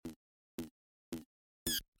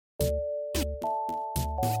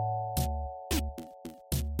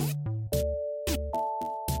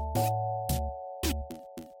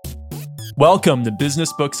Welcome to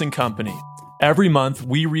Business Books and Company. Every month,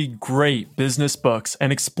 we read great business books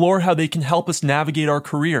and explore how they can help us navigate our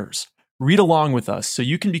careers. Read along with us so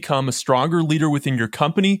you can become a stronger leader within your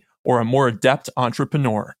company or a more adept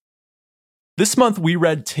entrepreneur. This month, we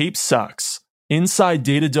read Tape Sucks, Inside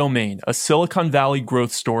Data Domain, a Silicon Valley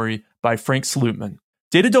growth story by Frank Slootman.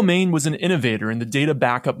 Data Domain was an innovator in the data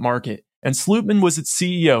backup market, and Slootman was its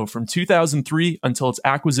CEO from 2003 until its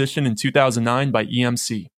acquisition in 2009 by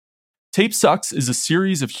EMC. Tape Sucks is a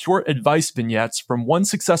series of short advice vignettes from one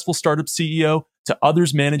successful startup CEO to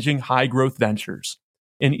others managing high-growth ventures.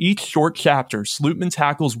 In each short chapter, Slootman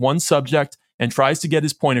tackles one subject and tries to get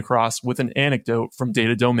his point across with an anecdote from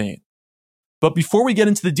Data Domain. But before we get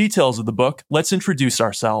into the details of the book, let's introduce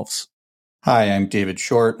ourselves. Hi, I'm David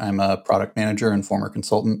Short. I'm a product manager and former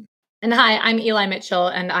consultant. And hi, I'm Eli Mitchell,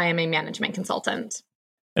 and I am a management consultant.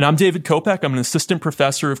 And I'm David Kopec. I'm an assistant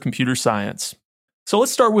professor of computer science. So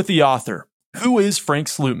let's start with the author. Who is Frank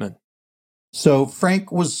Slootman? So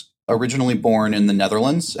Frank was originally born in the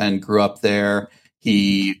Netherlands and grew up there.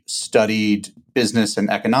 He studied business and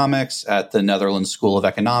economics at the Netherlands School of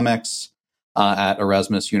Economics at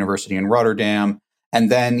Erasmus University in Rotterdam.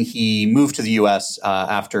 And then he moved to the US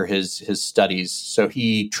after his studies. So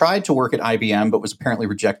he tried to work at IBM, but was apparently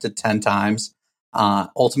rejected 10 times,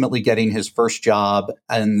 ultimately getting his first job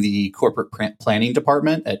in the corporate planning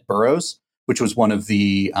department at Burroughs, which was one of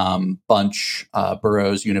the Bunch,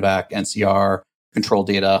 Burroughs, Univac, NCR, Control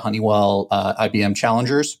Data, Honeywell, IBM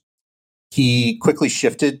challengers. He quickly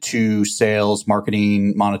shifted to sales,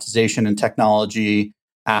 marketing, monetization, and technology.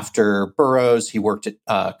 After Burroughs, he worked at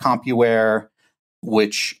CompuWare,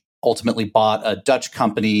 which ultimately bought a Dutch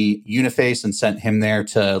company, Uniface, and sent him there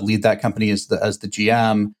to lead that company as the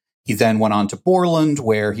GM. He then went on to Borland,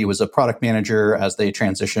 where he was a product manager as they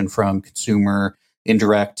transitioned from consumer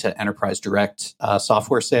indirect to enterprise direct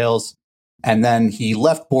software sales. And then he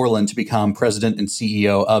left Borland to become president and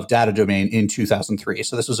CEO of Data Domain in 2003.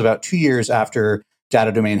 So this was about 2 years after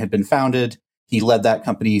Data Domain had been founded. He led that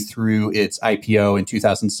company through its IPO in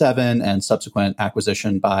 2007 and subsequent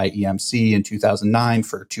acquisition by EMC in 2009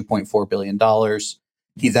 for $2.4 billion.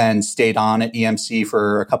 He then stayed on at EMC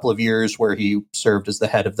for a couple of years, where he served as the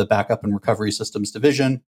head of the backup and recovery systems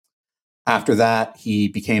division. After that, he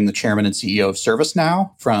became the chairman and CEO of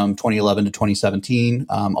ServiceNow from 2011 to 2017,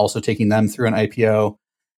 also taking them through an IPO,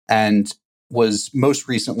 and was most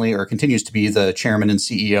recently, or continues to be, the chairman and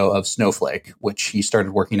CEO of Snowflake, which he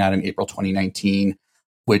started working at in April 2019,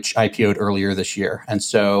 which IPO'd earlier this year. And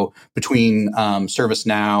so between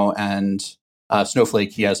ServiceNow and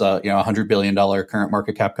Snowflake, he has a $100 billion current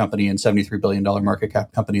market cap company and $73 billion market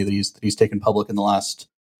cap company that he's taken public in the last,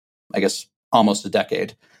 I guess, almost a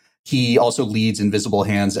decade. He also leads Invisible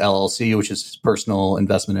Hands LLC, which is his personal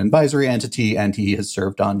investment advisory entity, and he has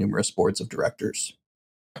served on numerous boards of directors.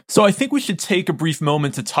 So I think we should take a brief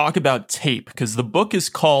moment to talk about tape, because the book is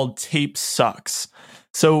called Tape Sucks.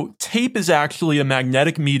 So tape is actually a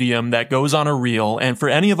magnetic medium that goes on a reel. And for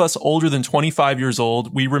any of us older than 25 years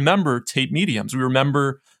old, we remember tape mediums. We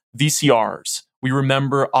remember VCRs. We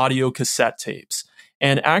remember audio cassette tapes.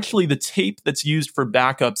 And actually, the tape that's used for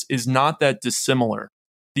backups is not that dissimilar.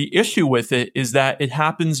 The issue with it is that it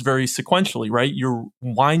happens very sequentially, right? You're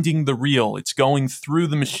winding the reel. It's going through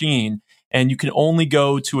the machine, and you can only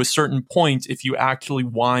go to a certain point if you actually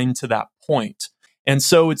wind to that point. And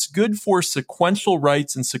so it's good for sequential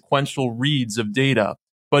writes and sequential reads of data,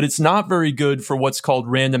 but it's not very good for what's called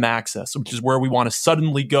random access, which is where we want to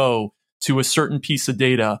suddenly go to a certain piece of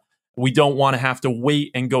data. We don't want to have to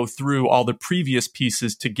wait and go through all the previous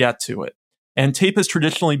pieces to get to it. And tape has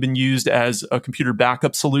traditionally been used as a computer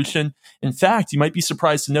backup solution. In fact, you might be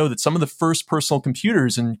surprised to know that some of the first personal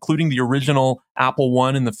computers, including the original Apple I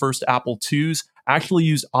and the first Apple IIs, actually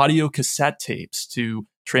used audio cassette tapes to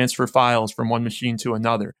transfer files from one machine to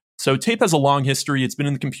another. So tape has a long history. It's been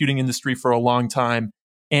in the computing industry for a long time.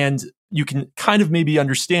 And you can kind of maybe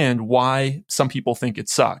understand why some people think it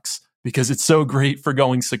sucks, because it's so great for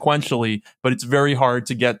going sequentially, but it's very hard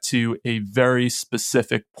to get to a very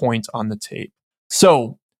specific point on the tape.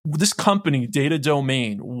 So this company, Data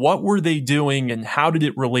Domain, what were they doing and how did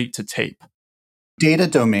it relate to tape? Data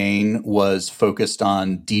Domain was focused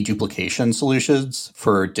on deduplication solutions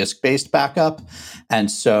for disk-based backup. And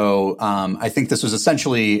so I think this was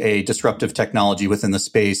essentially a disruptive technology within the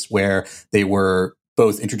space where they were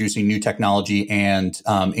both introducing new technology and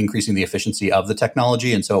increasing the efficiency of the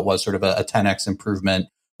technology. And so it was sort of a 10x improvement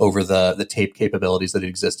over the tape capabilities that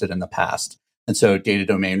existed in the past. And so Data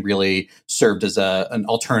Domain really served as an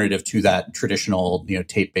alternative to that traditional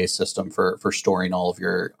tape-based system for storing all of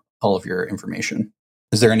your information.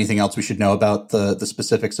 Is there anything else we should know about the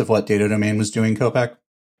specifics of what Data Domain was doing, Kopeck?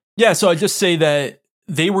 Yeah, so I just say that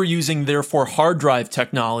they were using, therefore, hard drive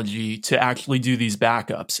technology to actually do these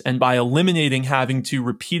backups. And by eliminating having to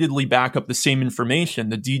repeatedly back up the same information,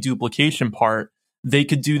 the deduplication part, they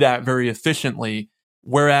could do that very efficiently.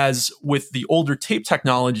 Whereas with the older tape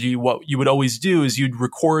technology, what you would always do is you'd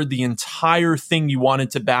record the entire thing you wanted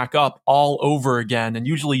to back up all over again. And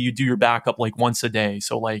usually you do your backup like once a day.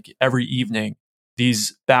 So like every evening,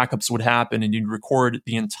 these backups would happen and you'd record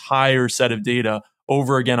the entire set of data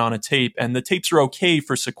over again on a tape. And the tapes are okay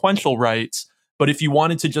for sequential writes. But if you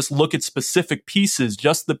wanted to just look at specific pieces,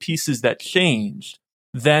 just the pieces that changed,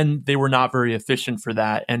 then they were not very efficient for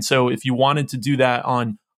that. And so if you wanted to do that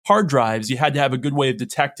on hard drives, you had to have a good way of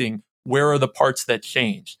detecting where are the parts that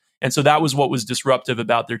changed. And so that was what was disruptive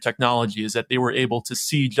about their technology, is that they were able to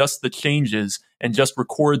see just the changes and just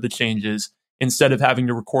record the changes instead of having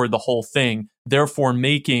to record the whole thing, therefore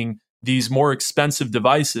making these more expensive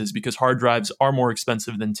devices, because hard drives are more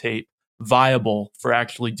expensive than tape, viable for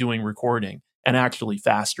actually doing recording and actually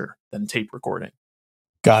faster than tape recording.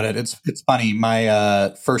 Got it. It's funny.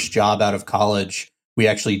 My first job out of college, we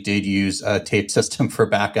actually did use a tape system for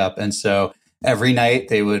backup. And so every night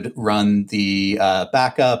they would run the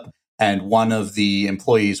backup, and one of the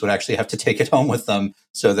employees would actually have to take it home with them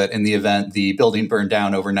so that in the event the building burned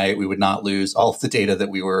down overnight, we would not lose all of the data that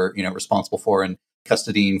we were, responsible for and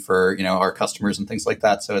custodying for, our customers and things like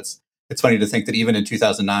that. So it's funny to think that even in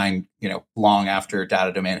 2009, long after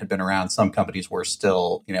Data Domain had been around, some companies were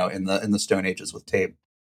still, in the Stone Ages with tape.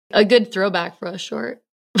 A good throwback for a short.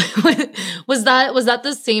 Was that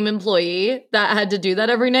the same employee that had to do that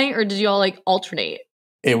every night, or did you all like alternate?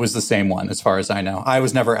 It was the same one, as far as I know. I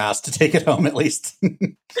was never asked to take it home, at least.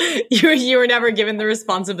 You were never given the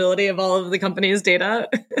responsibility of all of the company's data?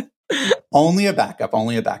 Only a backup.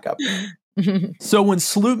 So when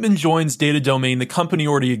Slootman joins Data Domain, the company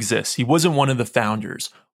already exists. He wasn't one of the founders.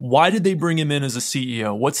 Why did they bring him in as a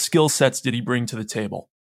CEO? What skill sets did he bring to the table?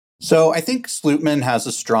 So I think Slootman has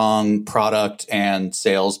a strong product and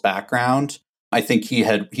sales background. I think he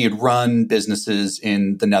had run businesses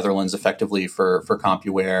in the Netherlands effectively for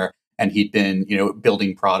CompuWare, and he'd been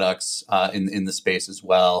building products in the space as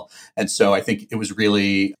well. And so I think it was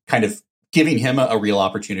really kind of giving him a real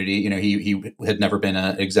opportunity. He had never been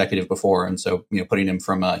an executive before, and so putting him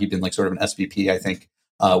from he'd been like sort of an SVP, I think,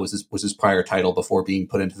 was his prior title before being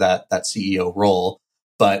put into that CEO role.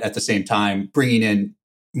 But at the same time, bringing in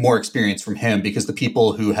more experience from him, because the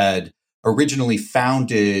people who had originally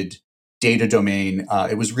founded Data Domain,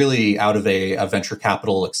 it was really out of a venture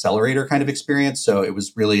capital accelerator kind of experience. So it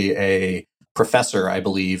was really a professor, I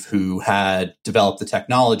believe, who had developed the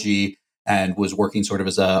technology and was working sort of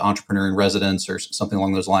as an entrepreneur in residence or something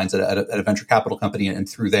along those lines at a venture capital company, and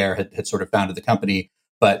through there had sort of founded the company.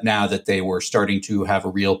 But now that they were starting to have a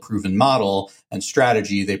real proven model and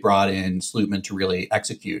strategy, they brought in Slootman to really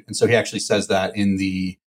execute. And so he actually says that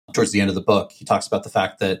towards the end of the book, he talks about the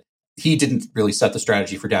fact that he didn't really set the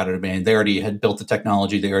strategy for Data Domain. They already had built the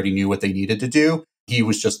technology. They already knew what they needed to do. He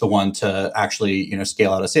was just the one to actually,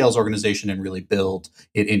 scale out a sales organization and really build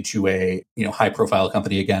it into a, high profile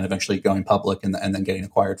company again, eventually going public and then getting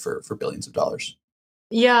acquired for billions of dollars.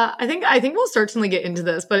 Yeah, I think we'll certainly get into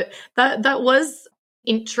this, but that was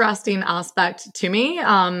interesting aspect to me,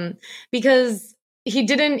 because he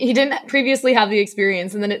didn't previously have the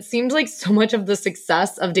experience. And then it seemed like so much of the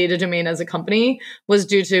success of Data Domain as a company was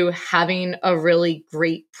due to having a really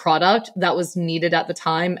great product that was needed at the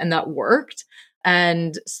time and that worked.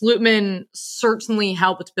 And Slootman certainly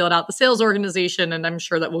helped build out the sales organization. And I'm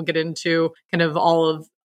sure that we'll get into kind of all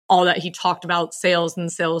that he talked about sales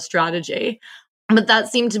and sales strategy. But that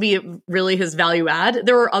seemed to be really his value add.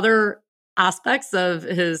 There were other aspects of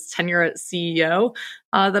his tenure as CEO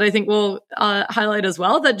that I think we'll highlight as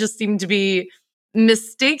well, that just seemed to be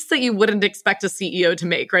mistakes that you wouldn't expect a CEO to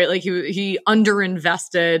make, right? Like he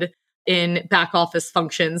underinvested in back office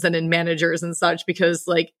functions and in managers and such, because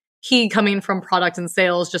like he, coming from product and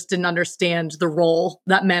sales, just didn't understand the role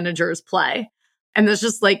that managers play. And there's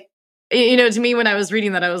just like, to me, when I was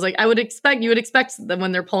reading that, I was like, you would expect that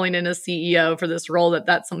when they're pulling in a CEO for this role,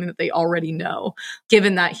 that's something that they already know,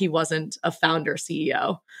 given that he wasn't a founder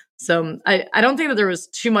CEO. So I don't think that there was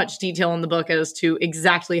too much detail in the book as to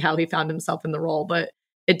exactly how he found himself in the role, but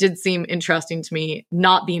it did seem interesting to me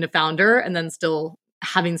not being a founder and then still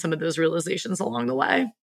having some of those realizations along the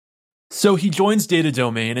way. So he joins Data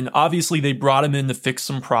Domain, and obviously they brought him in to fix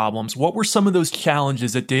some problems. What were some of those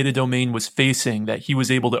challenges that Data Domain was facing that he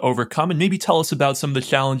was able to overcome? And maybe tell us about some of the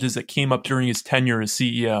challenges that came up during his tenure as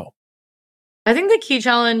CEO. I think the key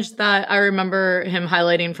challenge that I remember him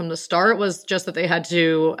highlighting from the start was just that they had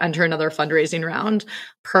to enter another fundraising round.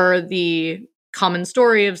 Per the common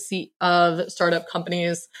story of startup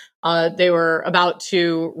companies, they were about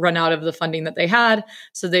to run out of the funding that they had,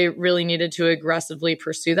 so they really needed to aggressively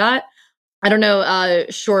pursue that. I don't know,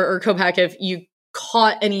 Short or Kopak, if you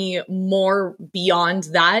caught any more beyond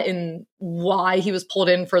that and why he was pulled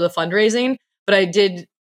in for the fundraising, but I did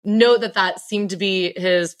know that seemed to be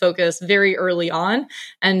his focus very early on,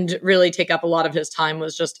 and really take up a lot of his time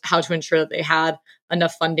was just how to ensure that they had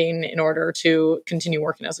enough funding in order to continue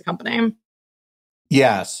working as a company.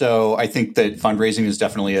 Yeah, so I think that fundraising is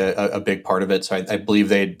definitely a big part of it. So I believe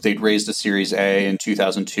they'd raised a Series A in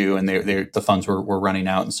 2002, and the funds were running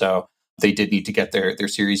out, and so they did need to get their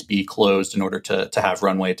Series B closed in order to have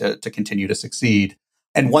runway to continue to succeed.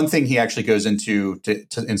 And one thing he actually goes into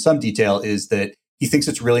in some detail is that he thinks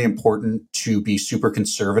it's really important to be super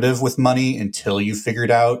conservative with money until you've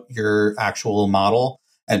figured out your actual model.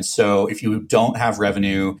 And so if you don't have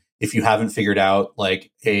revenue, if you haven't figured out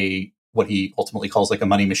like what he ultimately calls like a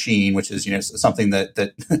money machine, which is, something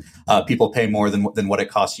that people pay more than what it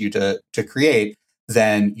costs you to create,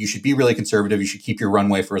 then you should be really conservative. You should keep your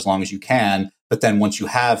runway for as long as you can. But then once you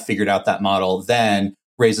have figured out that model, then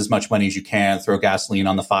raise as much money as you can, throw gasoline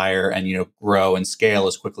on the fire, and grow and scale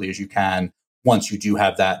as quickly as you can once you do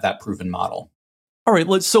have that proven model. All right,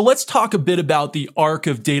 let's talk a bit about the arc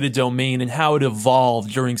of Data Domain and how it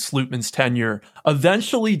evolved during Slootman's tenure.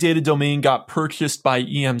 Eventually, Data Domain got purchased by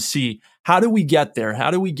EMC. How do we get there?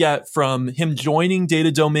 How do we get from him joining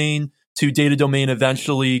Data Domain to Data Domain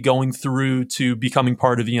eventually going through to becoming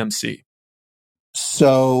part of EMC?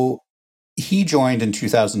 So he joined in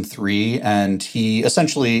 2003, and he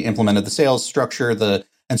essentially implemented the sales structure,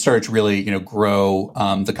 and started to really, grow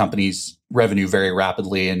the company's revenue very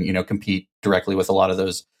rapidly, and compete directly with a lot of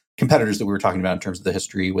those competitors that we were talking about in terms of the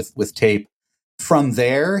history with tape. From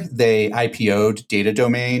there, they IPO'd Data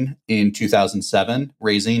Domain in 2007,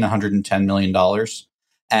 raising $110 million.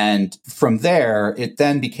 And from there, it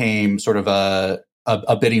then became sort of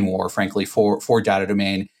a bidding war, frankly, for Data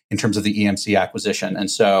Domain in terms of the EMC acquisition. And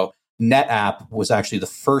so NetApp was actually the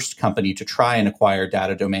first company to try and acquire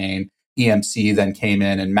Data Domain. EMC then came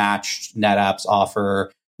in and matched NetApp's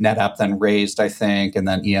offer. NetApp then raised, I think, and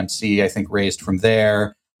then EMC, I think, raised from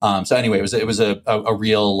there. So anyway, it was a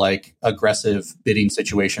real like aggressive bidding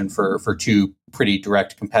situation for two pretty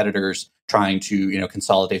direct competitors trying to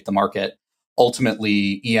consolidate the market.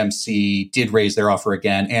 Ultimately, EMC did raise their offer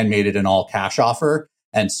again and made it an all cash offer,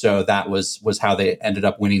 and so that was how they ended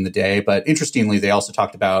up winning the day. But interestingly, they also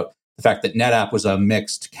talked about the fact that NetApp was a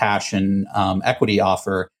mixed cash and equity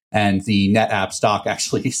offer. And the NetApp stock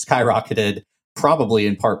actually skyrocketed, probably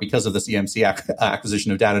in part because of this EMC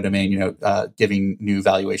acquisition of Data Domain, giving new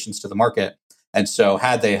valuations to the market. And so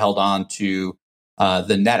had they held on to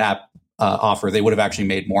the NetApp offer, they would have actually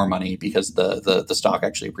made more money because the stock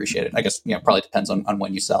actually appreciated. I guess, probably depends on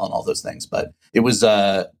when you sell and all those things. But it was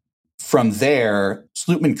from there,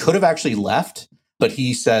 Slootman could have actually left, but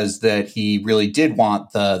he says that he really did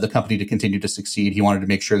want the company to continue to succeed. He wanted to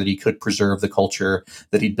make sure that he could preserve the culture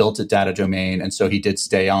that he'd built at Data Domain. And so he did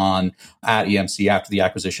stay on at EMC after the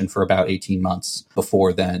acquisition for about 18 months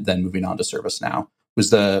before then moving on to ServiceNow.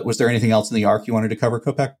 Was there anything else in the arc you wanted to cover,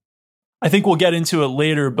 Kopak? I think we'll get into it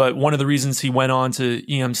later, but one of the reasons he went on to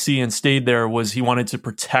EMC and stayed there was he wanted to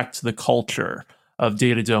protect the culture of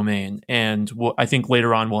Data Domain. And I think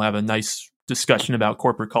later on we'll have a nice discussion about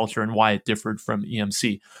corporate culture and why it differed from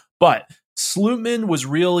EMC. But Slootman was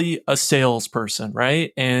really a salesperson,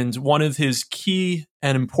 right? And one of his key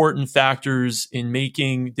and important factors in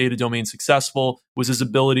making Data Domain successful was his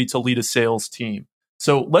ability to lead a sales team.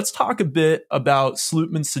 So let's talk a bit about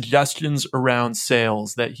Slootman's suggestions around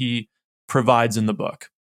sales that he provides in the book.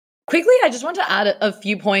 Quickly, I just want to add a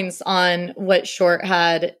few points on what Short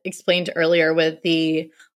had explained earlier with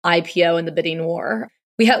the IPO and the bidding war.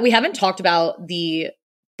 We haven't talked about the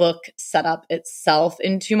book setup itself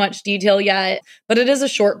in too much detail yet, but it is a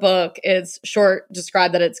short book. It's Short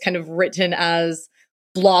described that it's kind of written as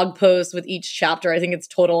blog posts with each chapter. I think it's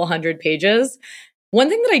total 100 pages. One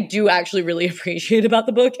thing that I do actually really appreciate about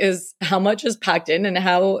the book is how much is packed in and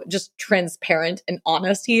how just transparent and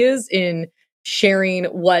honest he is in sharing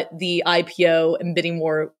what the IPO and bidding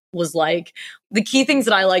war was like. The key things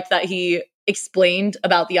that I liked that he explained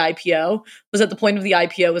about the IPO was that the point of the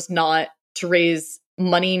IPO was not to raise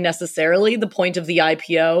money necessarily. The point of the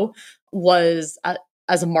IPO was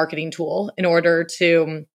as a marketing tool in order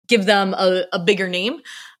to give them a bigger name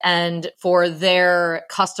and for their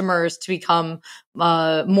customers to become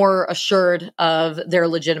more assured of their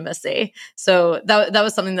legitimacy. So that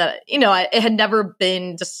was something that, it had never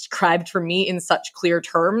been described for me in such clear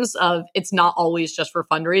terms of it's not always just for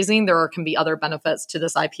fundraising. There can be other benefits to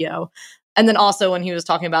this IPO. And then also when he was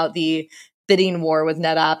talking about the bidding war with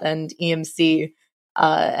NetApp and EMC,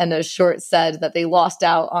 and as Short said that they lost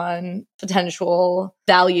out on potential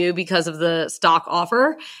value because of the stock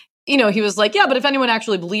offer. He was like, yeah, but if anyone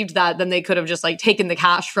actually believed that, then they could have just like taken the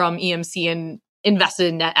cash from EMC and invested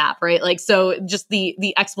in NetApp, right? Like, so just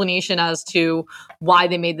the explanation as to why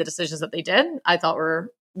they made the decisions that they did, I thought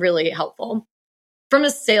were really helpful. From a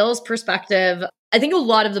sales perspective, I think a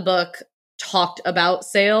lot of the book talked about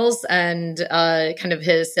sales and kind of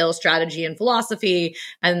his sales strategy and philosophy,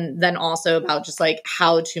 and then also about just like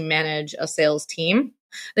how to manage a sales team.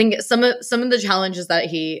 I think some of the challenges that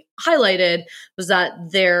he highlighted was that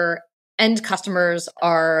their end customers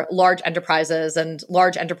are large enterprises, and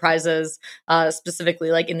large enterprises, specifically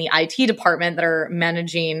like in the IT department that are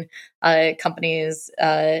managing companies'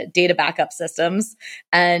 data backup systems,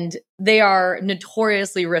 and they are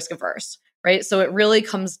notoriously risk averse. Right. So it really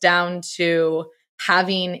comes down to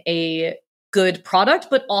having a good product,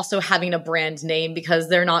 but also having a brand name, because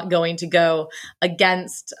they're not going to go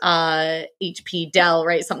against HP, Dell,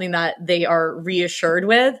 right? Something that they are reassured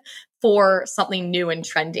with for something new and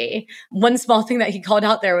trendy. One small thing that he called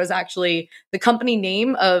out there was actually the company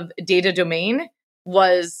name of Data Domain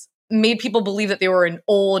made people believe that they were an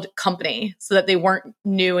old company so that they weren't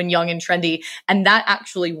new and young and trendy. And that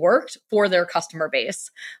actually worked for their customer base,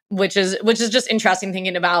 which is just interesting,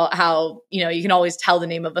 thinking about how, you can always tell the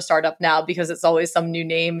name of a startup now because it's always some new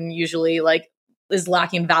name and usually like is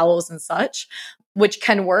lacking vowels and such, which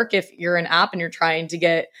can work if you're an app and you're trying to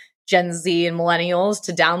get Gen Z and millennials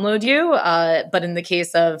to download you. But in the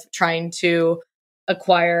case of trying to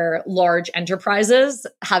acquire large enterprises,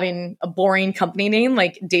 having a boring company name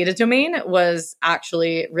like Data Domain was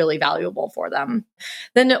actually really valuable for them.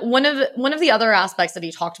 Then one of the other aspects that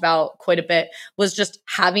he talked about quite a bit was just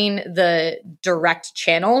having the direct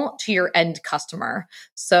channel to your end customer.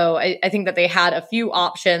 So I think that they had a few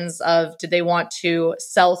options of, did they want to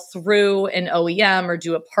sell through an OEM or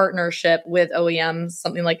do a partnership with OEMs,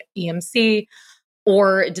 something like EMC?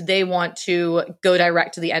 Or did they want to go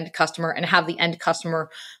direct to the end customer and have the end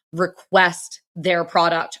customer request their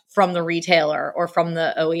product from the retailer or from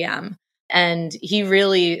the OEM? And he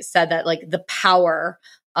really said that like the power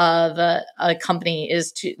of a company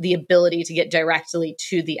is to the ability to get directly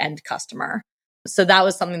to the end customer. So that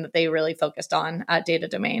was something that they really focused on at Data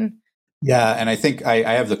Domain. Yeah, and I think I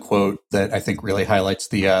have the quote that I think really highlights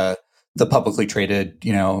the publicly traded,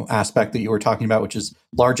 aspect that you were talking about, which is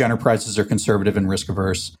large enterprises are conservative and risk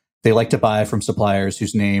averse. They like to buy from suppliers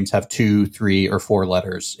whose names have 2, 3, or 4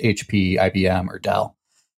 letters: HP, IBM, or Dell.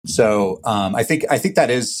 So I think that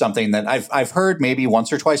is something that I've heard maybe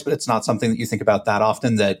once or twice, but it's not something that you think about that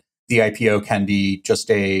often. That the IPO can be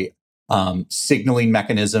just a signaling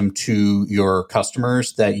mechanism to your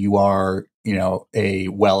customers that you are, a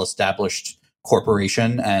well-established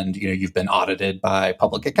corporation, and you've been audited by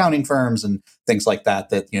public accounting firms and things like that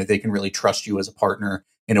they can really trust you as a partner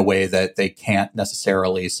in a way that they can't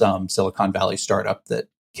necessarily some Silicon Valley startup that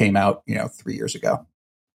came out 3 years ago.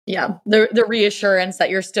 Yeah, the reassurance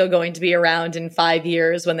that you're still going to be around in 5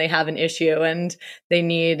 years when they have an issue and they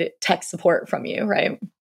need tech support from you, right?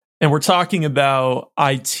 And we're talking about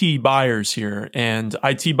IT buyers here. And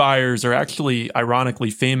IT buyers are actually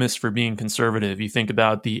ironically famous for being conservative. You think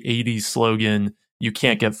about the 80s slogan, "You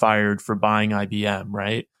can't get fired for buying IBM,"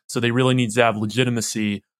 right? So they really need to have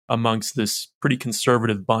legitimacy amongst this pretty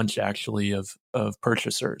conservative bunch, actually, of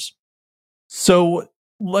purchasers. So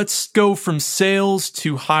let's go from sales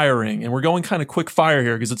to hiring. And we're going kind of quick fire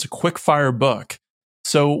here because it's a quick fire book.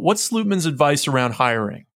 So what's Slootman's advice around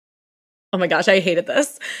hiring? Oh my gosh, I hated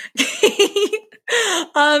this. So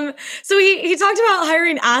he talked about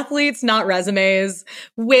hiring athletes, not resumes,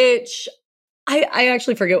 which I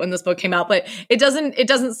actually forget when this book came out, but it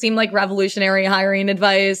doesn't seem like revolutionary hiring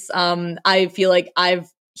advice. I feel like I've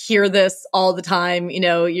hear this all the time.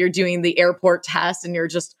 You're doing the airport test and you're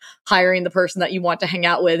just hiring the person that you want to hang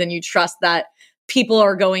out with, and you trust that people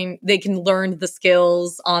they can learn the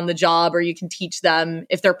skills on the job, or you can teach them.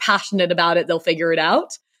 If they're passionate about it, they'll figure it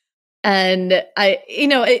out. And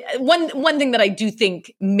one thing that I do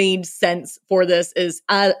think made sense for this is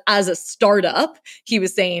as a startup, he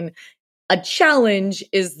was saying a challenge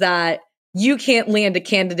is that you can't land a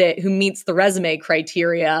candidate who meets the resume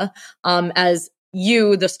criteria, as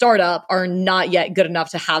you, the startup, are not yet good enough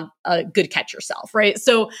to have a good catch yourself, right?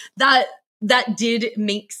 So that that did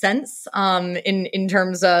make sense in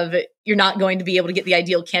terms of you're not going to be able to get the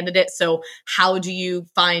ideal candidate. So how do you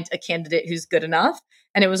find a candidate who's good enough?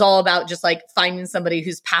 And it was all about just like finding somebody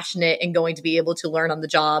who's passionate and going to be able to learn on the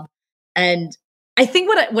job. And I think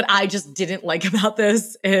what I just didn't like about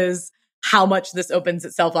this is how much this opens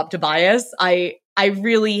itself up to bias. I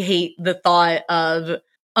really hate the thought of,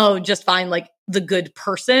 oh, just find like the good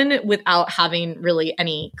person without having really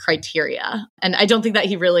any criteria. And I don't think that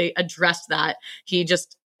he really addressed that. He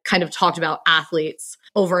just kind of talked about athletes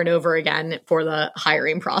over and over again for the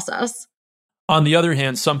hiring process. On the other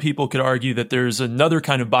hand, some people could argue that there's another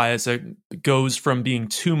kind of bias that goes from being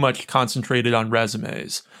too much concentrated on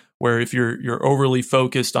resumes, where if you're overly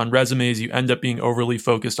focused on resumes, you end up being overly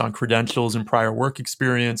focused on credentials and prior work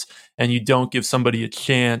experience, and you don't give somebody a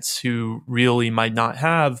chance who really might not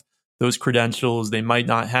have those credentials, they might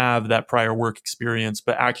not have that prior work experience,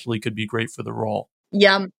 but actually could be great for the role.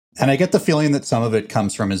 Yeah. And I get the feeling that some of it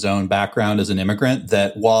comes from his own background as an immigrant,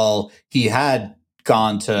 that while he had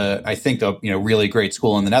gone to, I think, a really great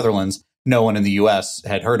school in the Netherlands, no one in the US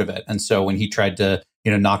had heard of it. And so when he tried to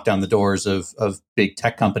knock down the doors of big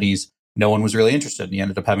tech companies, no one was really interested. And he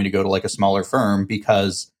ended up having to go to like a smaller firm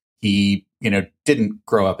because he, didn't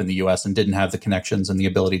grow up in the US and didn't have the connections and the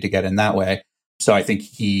ability to get in that way. So I think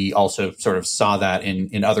he also sort of saw that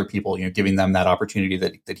in other people, giving them that opportunity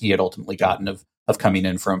that he had ultimately gotten of coming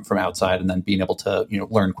in from outside and then being able to,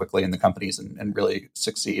 learn quickly in the companies and really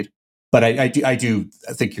succeed. But I do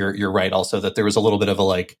think you're right also that there was a little bit of a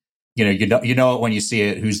like, you know it when you see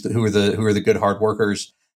it, who are the good hard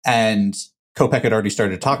workers. And Kopec had already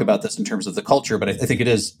started to talk about this in terms of the culture, but I think it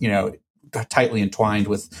is, tightly entwined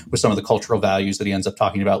with some of the cultural values that he ends up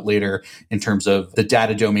talking about later in terms of the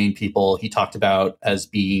data domain people he talked about as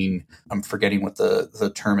being, I'm forgetting what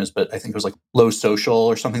the term is, but I think it was like low social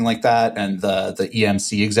or something like that. And the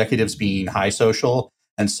EMC executives being high social.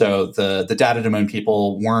 And so the data domain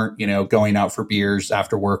people weren't, going out for beers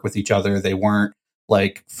after work with each other. They weren't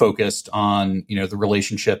like focused on, the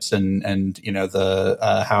relationships and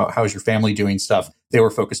the how's your family doing stuff. They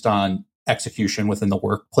were focused on execution within the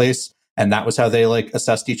workplace. And that was how they like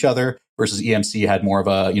assessed each other, versus EMC had more of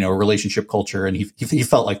a, relationship culture. And he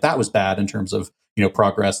felt like that was bad in terms of,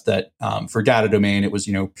 progress, that for data domain, it was,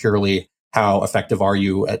 purely how effective are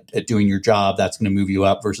you at doing your job? That's going to move you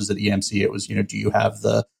up, versus at EMC, it was, do you have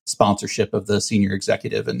the sponsorship of the senior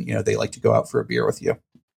executive? And, they like to go out for a beer with you.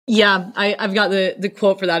 Yeah, I've got the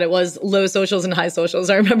quote for that. It was low socials and high socials.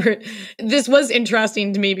 I remember this was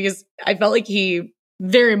interesting to me because I felt like he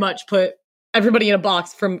very much put everybody in a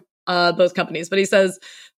box from both companies. But he says,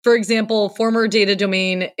 for example, former data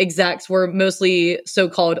domain execs were mostly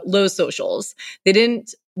so-called low socials. They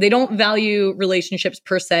don't value relationships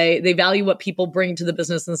per se. They value what people bring to the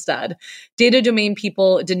business instead. Data domain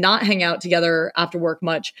people did not hang out together after work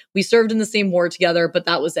much. We served in the same war together, but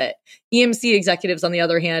that was it. EMC executives, on the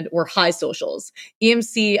other hand, were high socials.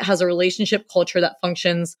 EMC has a relationship culture that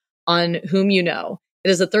functions on whom you know.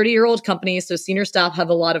 It is a 30-year-old company, so senior staff have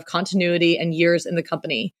a lot of continuity and years in the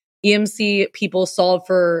company. EMC people solve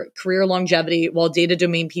for career longevity, while data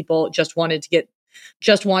domain people just wanted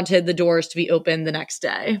the doors to be open the next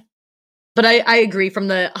day. But I agree from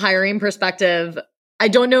the hiring perspective. I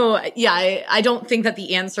don't know. Yeah, I don't think that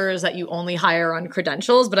the answer is that you only hire on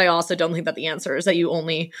credentials, but I also don't think that the answer is that you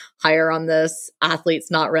only hire on this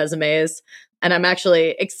athletes, not resumes. And I'm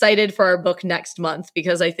actually excited for our book next month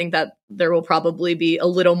because I think that there will probably be a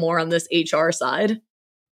little more on this HR side.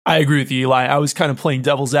 I agree with you, Eli. I was kind of playing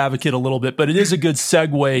devil's advocate a little bit, but it is a good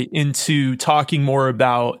segue into talking more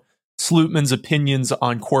about Slootman's opinions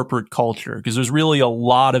on corporate culture, because there's really a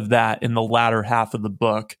lot of that in the latter half of the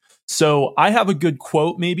book. So I have a good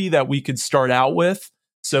quote maybe that we could start out with.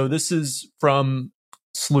 So this is from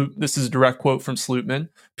This is a direct quote from Slootman.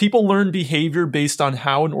 People learn behavior based on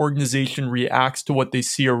how an organization reacts to what they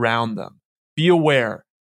see around them. Be aware,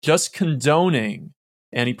 just condoning,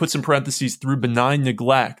 and he puts in parentheses, through benign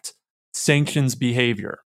neglect, sanctions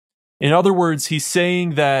behavior. In other words, he's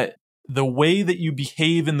saying that the way that you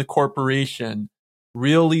behave in the corporation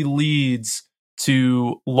really leads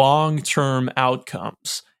to long-term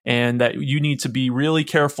outcomes, and that you need to be really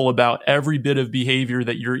careful about every bit of behavior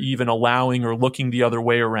that you're even allowing or looking the other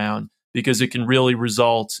way around, because it can really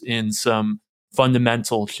result in some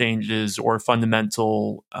fundamental changes or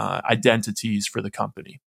fundamental identities for the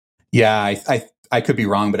company. Yeah, I could be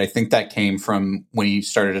wrong, but I think that came from when he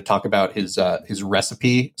started to talk about his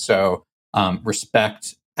recipe. So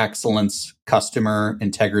respect, excellence, customer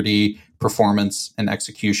integrity, performance, and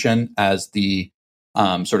execution as the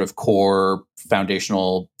sort of core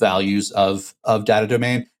foundational values of Data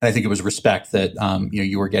Domain. And I think it was respect that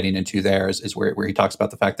you were getting into there is where he talks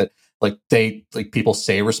about the fact that people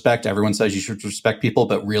say respect. Everyone says you should respect people,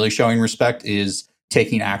 but really showing respect is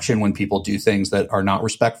taking action when people do things that are not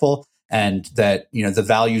respectful, and that the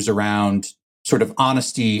values around sort of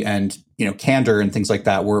honesty and candor and things like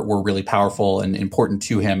that were really powerful and important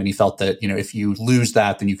to him. And he felt that if you lose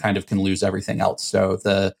that, then you kind of can lose everything else. So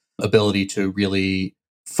the ability to really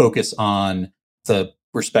focus on the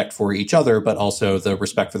respect for each other, but also the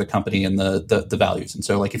respect for the company and the values. And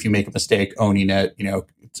so if you make a mistake, owning it,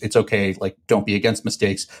 it's okay. Don't be against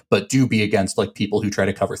mistakes, but do be against people who try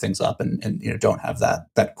to cover things up and don't have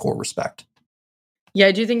that core respect. Yeah,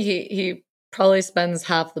 I do think he probably spends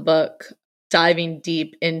half the book diving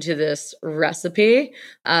deep into this recipe,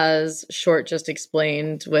 as Short just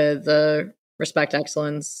explained, with respect,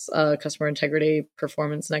 excellence, customer integrity,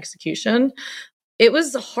 performance, and execution. It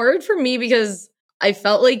was hard for me because I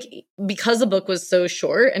felt like, because the book was so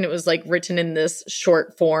short and it was written in this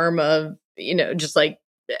short form of, just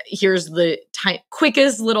here's the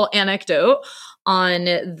quickest little anecdote on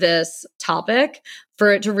this topic,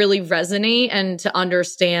 for it to really resonate and to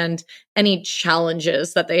understand any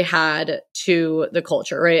challenges that they had to the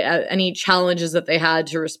culture, right? Any challenges that they had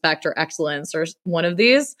to respect or excellence or one of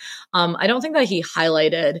these. I don't think that he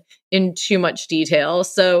highlighted in too much detail.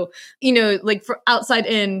 So, for outside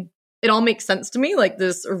in, it all makes sense to me,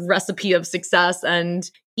 this recipe of success, and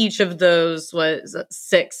each of those was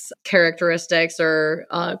 6 characteristics or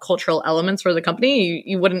cultural elements for the company.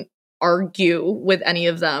 You wouldn't argue with any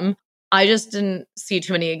of them. I just didn't see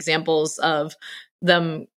too many examples of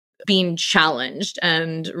them being challenged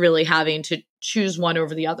and really having to choose one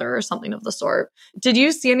over the other or something of the sort. Did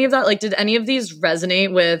you see any of that? Did any of these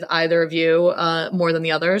resonate with either of you more than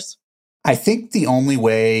the others? I think the only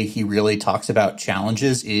way he really talks about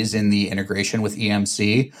challenges is in the integration with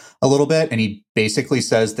EMC a little bit. And he basically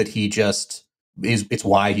says that it's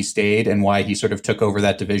why he stayed and why he sort of took over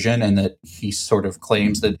that division, and that he sort of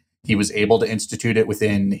claims that he was able to institute it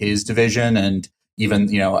within his division. And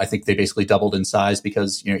even, I think they basically doubled in size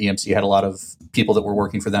because, EMC had a lot of people that were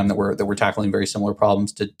working for them that were tackling very similar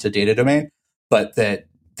problems to Data Domain, but that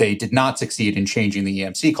they did not succeed in changing the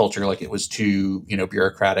EMC culture. It was too,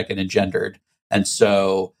 bureaucratic and engendered. And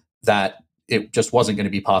so that it just wasn't going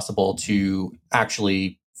to be possible to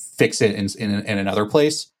actually fix it in another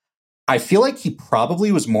place. I feel like he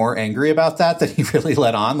probably was more angry about that than he really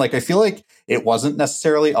let on. I feel like it wasn't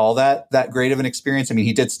necessarily all that great of an experience. I mean,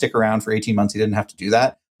 he did stick around for 18 months. He didn't have to do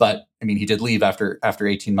that. But I mean, he did leave after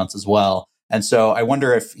 18 months as well. And so I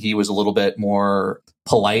wonder if he was a little bit more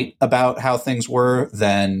polite about how things were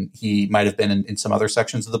than he might have been in some other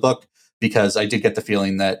sections of the book, because I did get the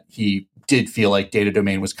feeling that he did feel like Data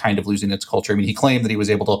Domain was kind of losing its culture. I mean, he claimed that he was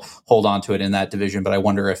able to hold on to it in that division, but I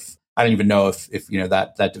wonder if, I don't even know if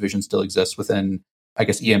that division still exists within, I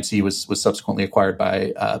guess EMC was subsequently acquired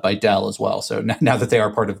by Dell as well. So now that they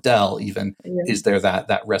are part of Dell, even, is there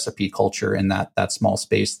that recipe culture in that small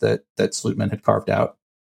space that Slootman had carved out?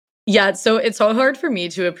 Yeah, so it's so hard for me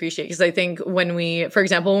to appreciate, because I think for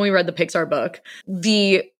example, when we read the Pixar book,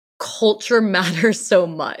 the culture matters so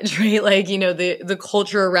much, right? The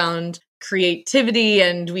culture around creativity,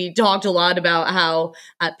 and we talked a lot about how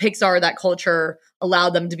at Pixar that culture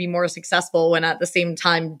allowed them to be more successful, when at the same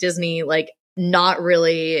time Disney, not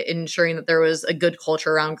really ensuring that there was a good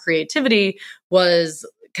culture around creativity, was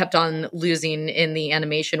kept on losing in the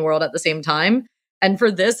animation world at the same time. And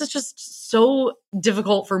for this, it's just so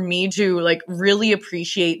difficult for me to really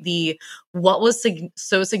appreciate what was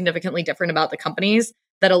so significantly different about the companies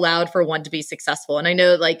that allowed for one to be successful. And I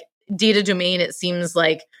know Data Domain, it seems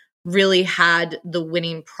really had the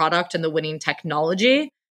winning product and the winning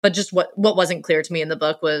technology, but just what wasn't clear to me in the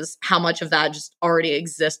book was how much of that just already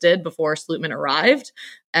existed before Slootman arrived,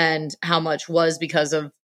 and how much was because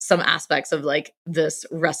of some aspects of this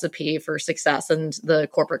recipe for success and the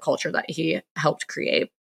corporate culture that he helped create.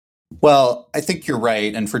 Well, I think you're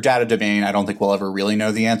right. And for Data Domain, I don't think we'll ever really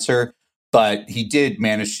know the answer, but he did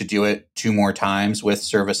manage to do it 2 more times with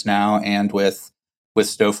ServiceNow and with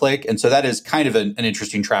Snowflake. And so that is kind of an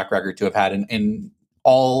interesting track record to have had. In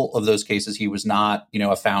all of those cases, he was not,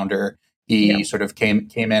 a founder. He sort of came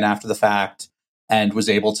in after the fact and was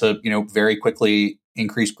able to, very quickly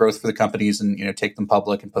increase growth for the companies and, take them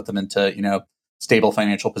public and put them into, stable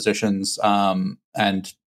financial positions,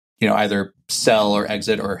 and, either sell or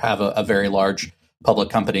exit or have a very large public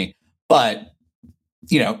company. But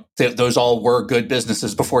those all were good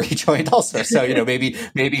businesses before he joined also. So,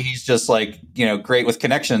 maybe he's just like, great with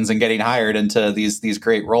connections and getting hired into these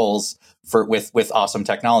great roles with awesome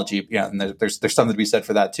technology. And there's something to be said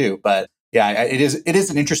for that too. But yeah, it is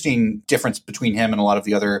an interesting difference between him and a lot of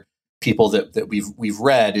the other people that we've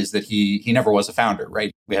read, is that he never was a founder,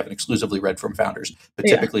 right? We haven't exclusively read from founders, but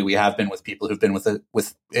typically we have been with people who've been with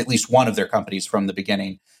at least one of their companies from the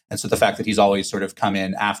beginning. And so the fact that he's always sort of come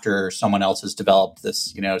in after someone else has developed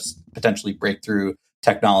this, potentially breakthrough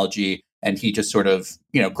technology, and he just sort of,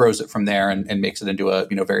 grows it from there and makes it into a,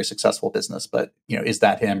 very successful business. But, is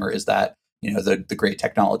that him, or is that, the great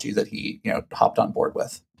technology that he, hopped on board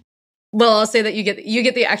with? Well, I'll say that you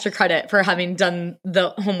get the extra credit for having done the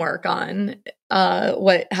homework on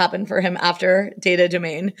what happened for him after Data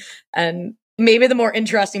Domain, and maybe the more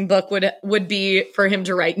interesting book would be for him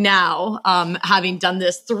to write now, having done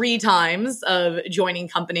this 3 times of joining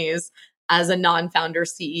companies as a non-founder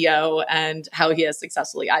CEO and how he has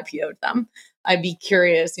successfully IPO'd them. I'd be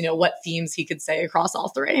curious, what themes he could say across all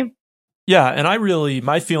 3. Yeah, and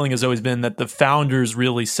my feeling has always been that the founders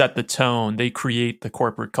really set the tone. They create the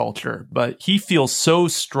corporate culture, but he feels so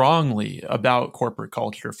strongly about corporate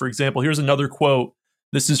culture. For example, here's another quote.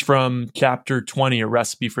 This is from chapter 20, A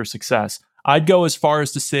Recipe for Success. I'd go as far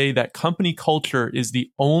as to say that company culture is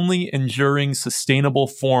the only enduring, sustainable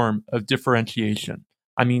form of differentiation.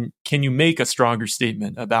 I mean, can you make a stronger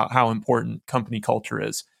statement about how important company culture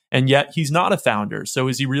is? And yet he's not a founder. So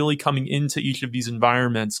is he really coming into each of these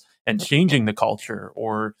environments and changing the culture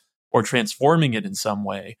or transforming it in some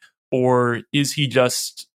way? Or is he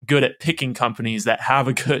just good at picking companies that have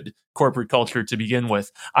a good corporate culture to begin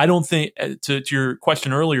with? I don't think, to your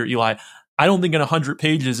question earlier, Eli, I don't think in 100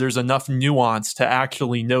 pages there's enough nuance to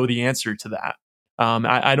actually know the answer to that.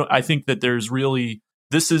 I think that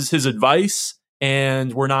this is his advice,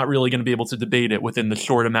 and we're not really going to be able to debate it within the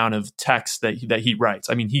short amount of text that he writes.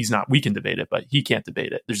 I mean, we can debate it, but he can't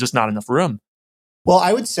debate it. There's just not enough room. Well,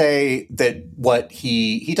 I would say that what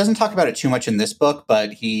he doesn't talk about it too much in this book,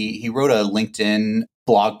 but he wrote a LinkedIn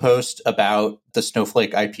blog post about the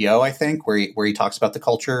Snowflake IPO, I think, where he talks about the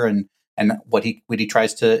culture and what he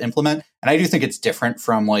tries to implement. And I do think it's different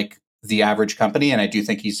from like the average company, and I do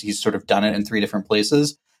think he's sort of done it in 3 different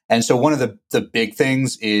places. And so one of the big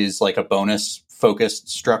things is like a bonus focused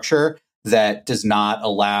structure that does not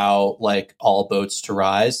allow like all boats to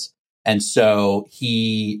rise. And so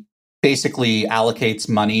he basically allocates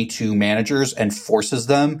money to managers and forces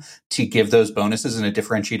them to give those bonuses in a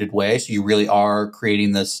differentiated way. So you really are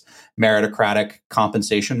creating this meritocratic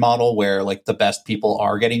compensation model where like the best people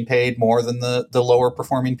are getting paid more than the lower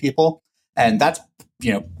performing people. And that's,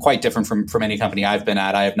 quite different from any company I've been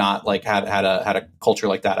at. I have not like had a culture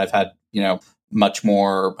like that. I've had, much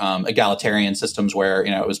more egalitarian systems where,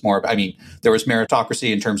 it was more, there was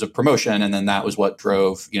meritocracy in terms of promotion. And then that was what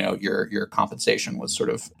drove, your compensation was sort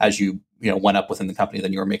of, as you went up within the company,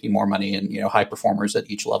 then you were making more money, and, high performers at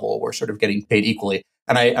each level were sort of getting paid equally.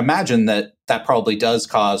 And I imagine that probably does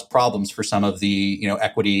cause problems for some of the,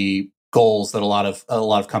 equity goals that a lot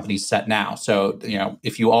of companies set now. So,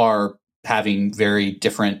 if you are having very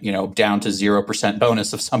different, down to 0%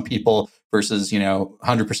 bonus of some people versus,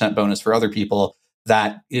 100% bonus for other people,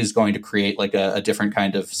 that is going to create like a different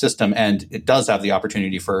kind of system. And it does have the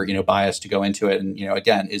opportunity for, bias to go into it. And,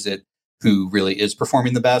 again, is it who really is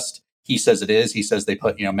performing the best? He says it is. He says they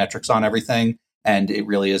put, metrics on everything. And it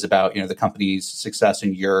really is about, the company's success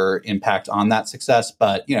and your impact on that success.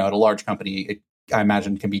 But, at a large company, I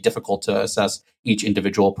imagine can be difficult to assess each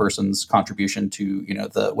individual person's contribution to,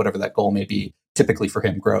 the whatever that goal may be, typically for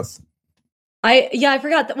him, growth. I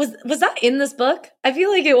forgot that was that in this book? I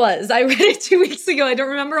feel like it was. I read it 2 weeks ago. I don't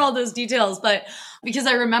remember all those details, but because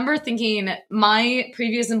I remember thinking my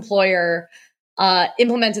previous employer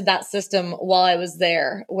implemented that system while I was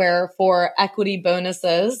there, where for equity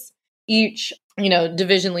bonuses, each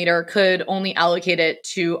division leader could only allocate it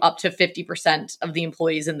to up to 50% of the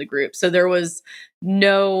employees in the group. So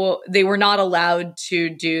they were not allowed to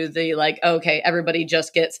do the like, okay, everybody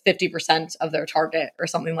just gets 50% of their target or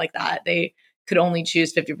something like that. They could only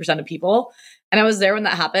choose 50% of people. And I was there when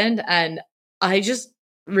that happened. And I just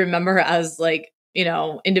remember as like,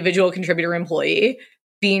 individual contributor employee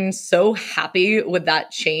being so happy with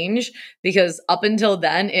that change, because up until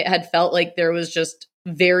then it had felt like there was just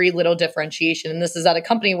very little differentiation. And this is at a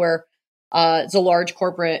company where it's a large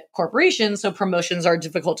corporation. So promotions are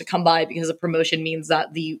difficult to come by because a promotion means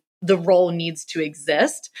that the role needs to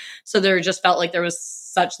exist. So there just felt like there was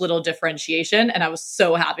such little differentiation. And I was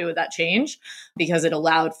so happy with that change because it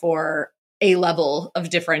allowed for a level of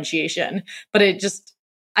differentiation. But it just,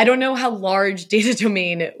 I don't know how large Data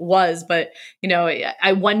Domain was, but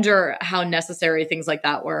I wonder how necessary things like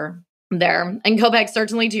that were there. And Kopeck,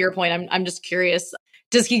 certainly to your point, I'm just curious,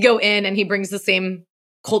 does he go in and he brings the same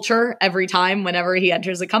culture every time whenever he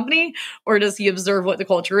enters a company, or does he observe what the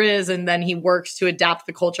culture is and then he works to adapt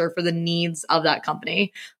the culture for the needs of that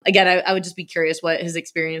company? Again, I would just be curious what his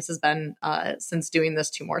experience has been since doing this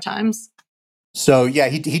 2 more times. So yeah,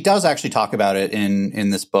 he does actually talk about it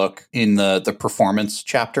in this book, in the performance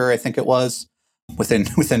chapter, I think it was,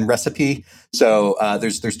 within Recipe. So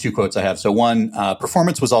there's 2 quotes I have. So one,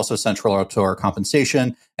 performance was also central to our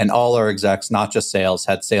compensation, and all our execs, not just sales,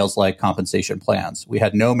 had sales-like compensation plans. We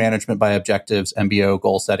had no management by objectives, MBO,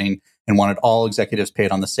 goal setting, and wanted all executives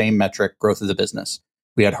paid on the same metric, growth of the business.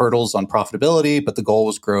 We had hurdles on profitability, but the goal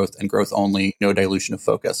was growth and growth only, no dilution of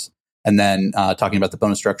focus. And then talking about the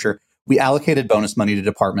bonus structure, we allocated bonus money to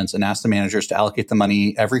departments and asked the managers to allocate the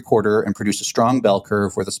money every quarter and produce a strong bell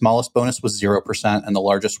curve where the smallest bonus was 0% and the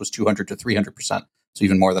largest was 200 to 300%. So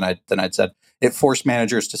even more than I'd said. It forced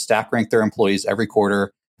managers to stack rank their employees every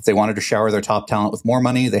quarter. If they wanted to shower their top talent with more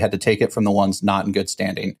money, they had to take it from the ones not in good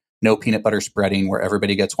standing. No peanut butter spreading where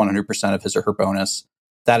everybody gets 100% of his or her bonus.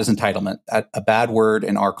 That is entitlement, a bad word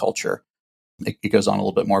in our culture. It goes on a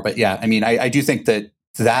little bit more. But yeah, I mean, I do think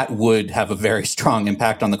that would have a very strong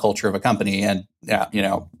impact on the culture of a company and,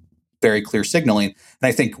 very clear signaling. And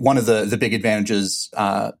I think one of the big advantages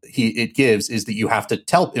it gives is that you have to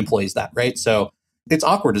tell employees that, right? So it's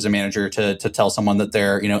awkward as a manager to tell someone that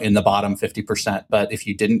they're, in the bottom 50%. But if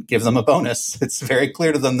you didn't give them a bonus, it's very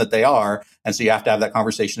clear to them that they are. And so you have to have that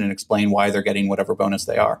conversation and explain why they're getting whatever bonus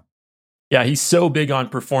they are. Yeah, he's so big on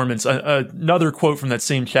performance. Another quote from that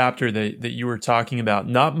same chapter that you were talking about,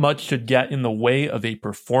 not much should get in the way of a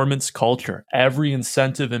performance culture. Every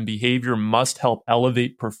incentive and behavior must help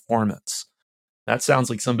elevate performance. That sounds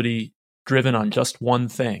like somebody driven on just one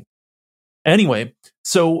thing. Anyway,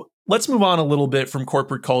 so let's move on a little bit from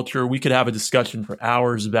corporate culture. We could have a discussion for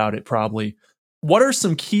hours about it probably. What are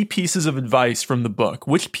some key pieces of advice from the book?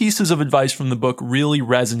 Which pieces of advice from the book really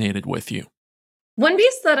resonated with you? One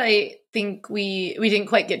piece that I think we didn't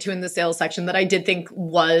quite get to in the sales section that I did think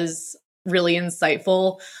was really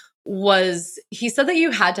insightful was he said that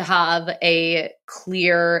you had to have a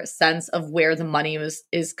clear sense of where the money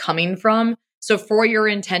is coming from. So for your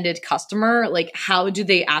intended customer, like how do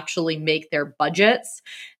they actually make their budgets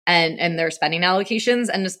and their spending allocations?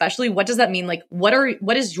 And especially what does that mean? Like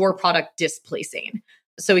what is your product displacing?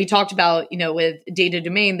 So he talked about, with Data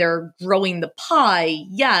Domain, they're growing the pie,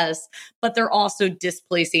 yes, but they're also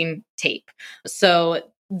displacing tape. So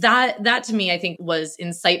that to me, I think was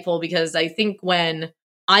insightful because I think when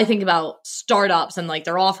I think about startups and like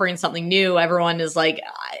they're offering something new, everyone is like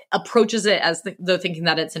approaches it as though thinking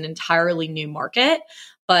that it's an entirely new market.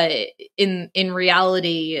 But in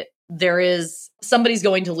reality, somebody's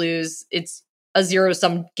going to lose. It's a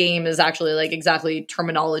zero-sum game is actually like exactly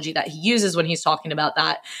terminology that he uses when he's talking about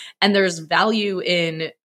that. And there's value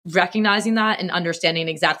in recognizing that and understanding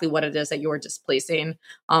exactly what it is that you're displacing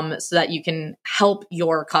so that you can help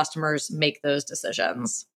your customers make those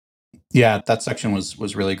decisions. Yeah, that section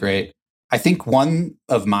was really great. I think one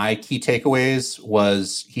of my key takeaways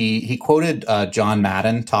was he quoted John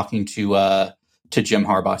Madden talking to Jim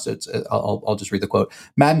Harbaugh. So I'll just read the quote.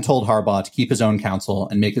 Madden told Harbaugh to keep his own counsel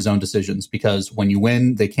and make his own decisions because when you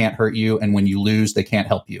win, they can't hurt you. And when you lose, they can't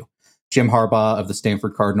help you. Jim Harbaugh of the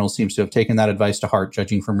Stanford Cardinals seems to have taken that advice to heart,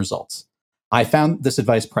 judging from results. I found this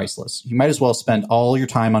advice priceless. You might as well spend all your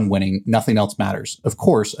time on winning. Nothing else matters. Of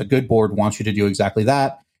course, a good board wants you to do exactly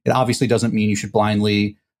that. It obviously doesn't mean you should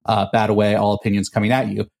blindly bat away all opinions coming at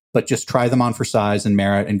you. But just try them on for size and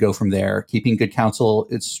merit and go from there. Keeping good counsel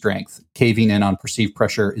is strength. Caving in on perceived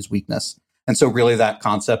pressure is weakness. And so really that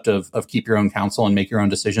concept of keep your own counsel and make your own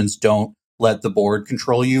decisions, don't let the board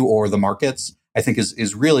control you or the markets, I think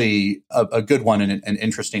is really a good one and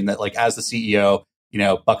interesting that like as the CEO,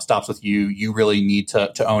 buck stops with you. You really need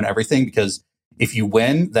to own everything because if you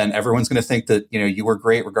win, then everyone's going to think that, you were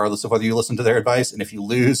great regardless of whether you listen to their advice. And if you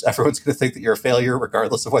lose, everyone's going to think that you're a failure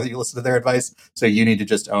regardless of whether you listen to their advice. So you need to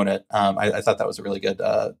just own it. I thought that was a really good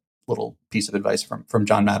little piece of advice from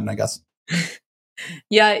John Madden, I guess.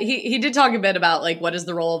 Yeah, he did talk a bit about like what is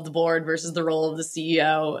the role of the board versus the role of the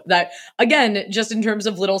CEO. That again, just in terms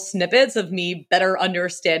of little snippets of me better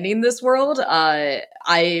understanding this world,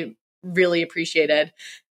 I really appreciated.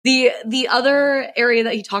 The other area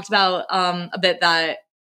that he talked about a bit that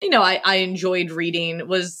I enjoyed reading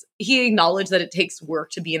was he acknowledged that it takes work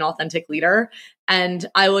to be an authentic leader. And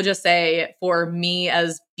I will just say for me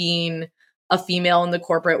as being a female in the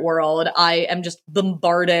corporate world, I am just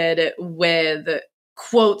bombarded with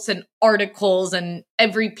quotes and articles and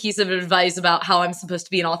every piece of advice about how I'm supposed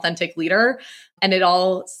to be an authentic leader. And it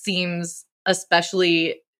all seems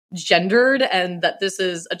especially gendered, and that this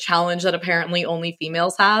is a challenge that apparently only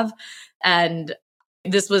females have. And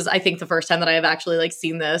this was, I think, the first time that I have actually like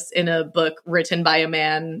seen this in a book written by a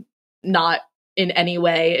man, not in any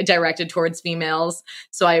way directed towards females.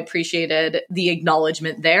 So I appreciated the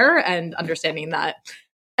acknowledgement there and understanding that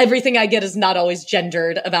everything I get is not always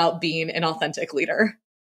gendered about being an authentic leader.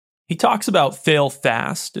 He talks about fail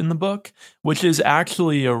fast in the book, which is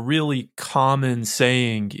actually a really common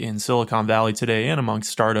saying in Silicon Valley today and amongst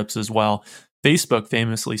startups as well. Facebook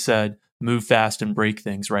famously said, move fast and break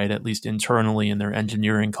things, right? At least internally in their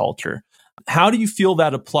engineering culture. How do you feel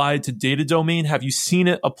that applied to Data Domain? Have you seen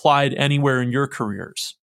it applied anywhere in your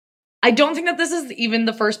careers? I don't think that this is even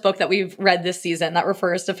the first book that we've read this season that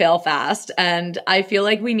refers to fail fast. And I feel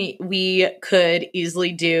like we could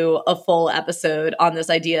easily do a full episode on this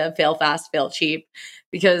idea of fail fast, fail cheap,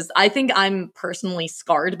 because I think I'm personally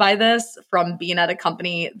scarred by this from being at a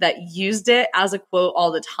company that used it as a quote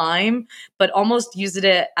all the time, but almost used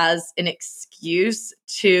it as an excuse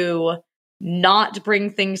to not bring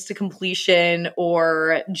things to completion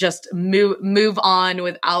or just move on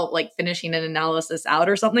without like finishing an analysis out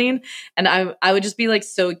or something. And I would just be like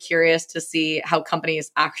so curious to see how companies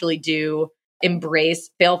actually do embrace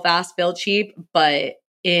fail fast, fail cheap, but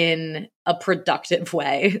in a productive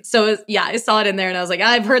way. So yeah, I saw it in there and I was like,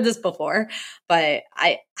 I've heard this before, but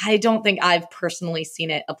I don't think I've personally seen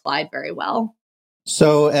it applied very well.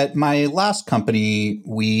 So at my last company,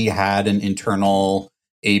 we had an internal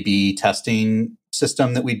A/B testing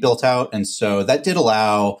system that we built out. And so that did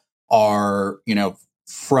allow our,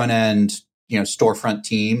 front end, storefront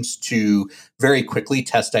teams to very quickly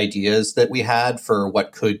test ideas that we had for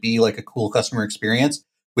what could be like a cool customer experience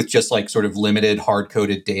with just like sort of limited hard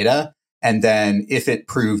coded data. And then if it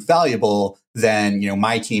proved valuable, then,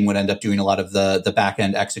 my team would end up doing a lot of the back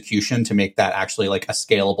end execution to make that actually like a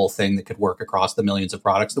scalable thing that could work across the millions of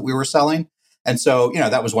products that we were selling. And so,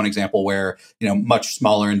 that was one example where, much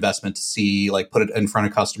smaller investment to see, like put it in front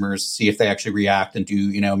of customers, see if they actually react and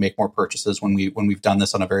do, make more purchases when we've done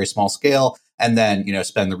this on a very small scale, and then,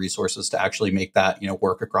 spend the resources to actually make that,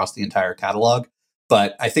 work across the entire catalog.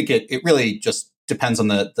 But I think it really just depends on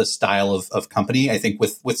the style of company. I think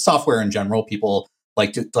with software in general, people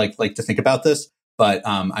like to think about this, but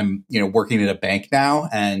I'm, working at a bank now,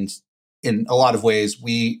 and in a lot of ways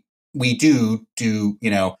we do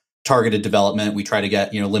targeted development. We try to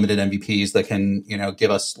get, limited MVPs that can,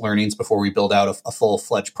 give us learnings before we build out a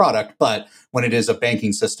full-fledged product. But when it is a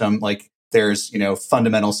banking system, like there's,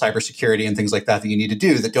 fundamental cybersecurity and things like that you need to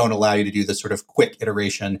do that don't allow you to do the sort of quick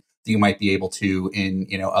iteration that you might be able to in,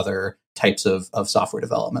 other types of software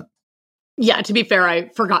development. Yeah, to be fair, I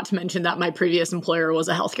forgot to mention that my previous employer was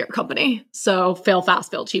a healthcare company. So fail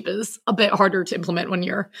fast, fail cheap is a bit harder to implement when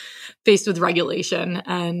you're faced with regulation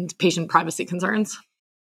and patient privacy concerns.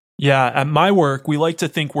 Yeah, at my work, we like to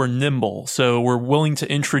think we're nimble. So we're willing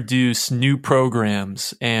to introduce new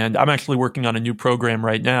programs. And I'm actually working on a new program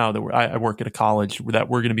right now that I work at a college that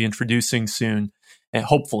we're going to be introducing soon. And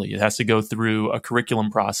hopefully it has to go through a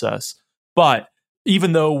curriculum process. But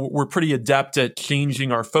even though we're pretty adept at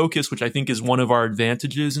changing our focus, which I think is one of our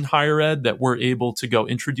advantages in higher ed, that we're able to go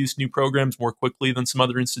introduce new programs more quickly than some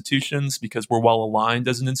other institutions because we're well aligned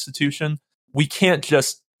as an institution, we can't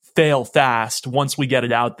just fail fast once we get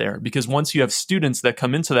it out there, because once you have students that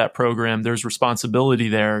come into that program, there's responsibility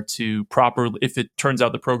there to properly, if it turns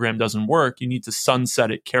out the program doesn't work, you need to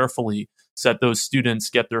sunset it carefully so that those students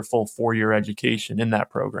get their full 4-year education in that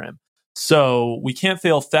program. So we can't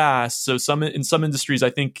fail fast. So in some industries, I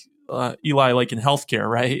think, Eli, like in healthcare,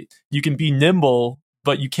 right? You can be nimble,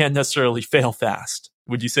 but you can't necessarily fail fast.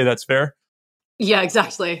 Would you say that's fair? Yeah,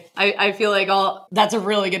 exactly. I feel like that's a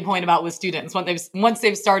really good point about with students. Once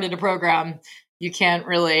they've started a program, you can't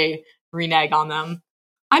really renege on them.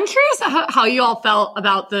 I'm curious how you all felt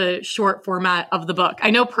about the short format of the book. I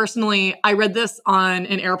know personally, I read this on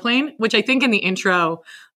an airplane, which I think in the intro,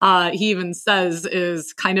 he even says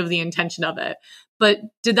is kind of the intention of it. But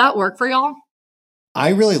did that work for y'all? I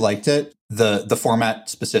really liked it, the format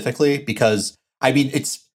specifically, because I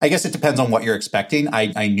guess it depends on what you're expecting.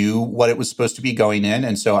 I knew what it was supposed to be going in.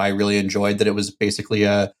 And so I really enjoyed that it was basically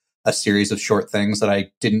a series of short things that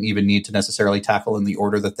I didn't even need to necessarily tackle in the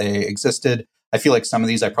order that they existed. I feel like some of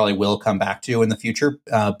these I probably will come back to in the future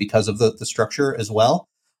because of the structure as well.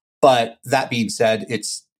 But that being said,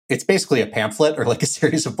 it's basically a pamphlet or like a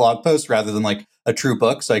series of blog posts rather than like a true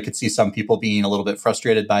book. So I could see some people being a little bit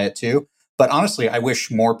frustrated by it too. But honestly, I wish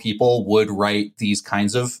more people would write these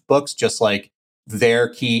kinds of books, just like their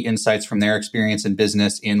key insights from their experience in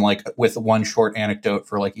business in like with one short anecdote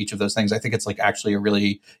for like each of those things. I think it's like actually a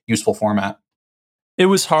really useful format. It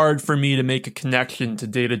was hard for me to make a connection to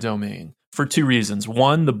Data Domain for two reasons.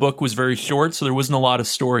 One, the book was very short, so there wasn't a lot of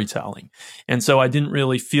storytelling. And so I didn't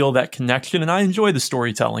really feel that connection. And I enjoy the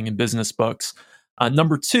storytelling in business books.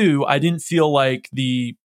 Number two, I didn't feel like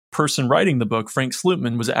the person writing the book, Frank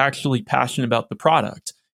Slootman, was actually passionate about the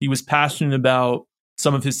product. He was passionate about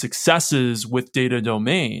some of his successes with Data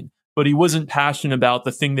Domain, but he wasn't passionate about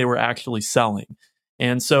the thing they were actually selling.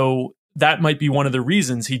 And so that might be one of the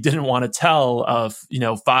reasons he didn't want to tell a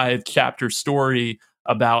 5-chapter story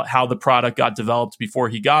about how the product got developed before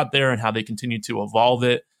he got there and how they continued to evolve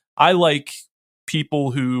it. I like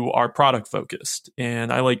people who are product focused,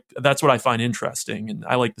 and that's what I find interesting. And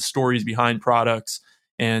I like the stories behind products,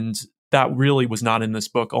 and that really was not in this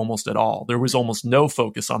book almost at all. There was almost no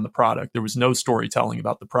focus on the product. There was no storytelling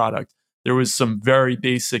about the product. There was some very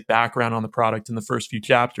basic background on the product in the first few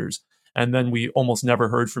chapters, and then we almost never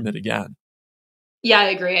heard from it again. Yeah, I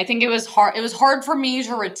agree. I think it was hard. It was hard for me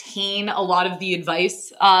to retain a lot of the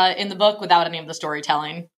advice in the book without any of the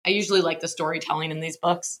storytelling. I usually like the storytelling in these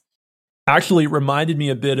books. Actually, it reminded me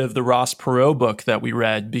a bit of the Ross Perot book that we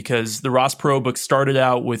read, because the Ross Perot book started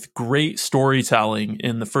out with great storytelling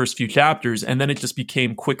in the first few chapters, and then it just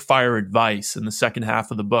became quick fire advice in the second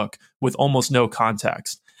half of the book with almost no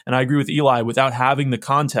context. And I agree with Eli, without having the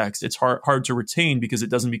context, it's hard to retain because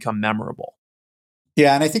it doesn't become memorable.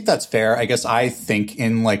 Yeah, and I think that's fair. I guess I think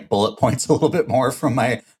in like bullet points a little bit more from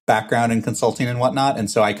my background in consulting and whatnot. And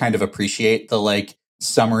so I kind of appreciate the like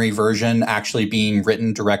summary version actually being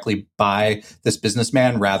written directly by this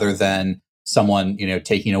businessman rather than someone,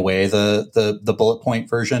 taking away the bullet point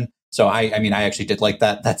version. So I mean, I actually did like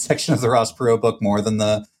that section of the Ross Perot book more than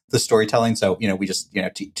the storytelling. So, we just,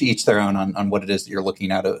 to each their own on what it is that you're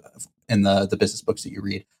looking at in the business books that you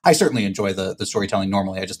read. I certainly enjoy the storytelling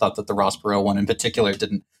normally. I just thought that the Ross Perot one in particular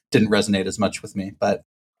didn't resonate as much with me, but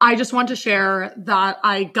I just want to share that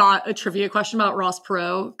I got a trivia question about Ross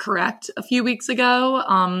Perot correct a few weeks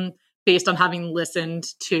ago, based on having listened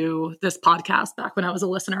to this podcast back when I was a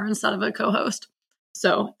listener instead of a co-host.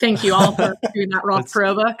 So thank you all for doing that Ross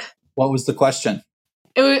Perot book. What was the question?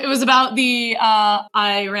 It was about the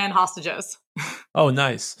Iran hostages. Oh,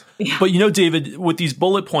 nice. Yeah. But David, with these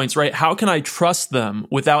bullet points, right, how can I trust them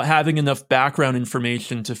without having enough background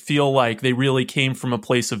information to feel like they really came from a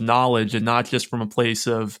place of knowledge and not just from a place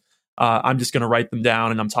of, I'm just going to write them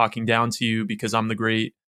down and I'm talking down to you because I'm the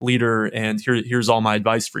great leader and here's all my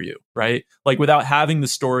advice for you, right? Like without having the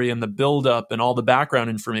story and the buildup and all the background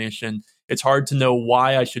information, it's hard to know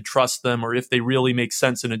why I should trust them or if they really make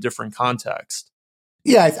sense in a different context.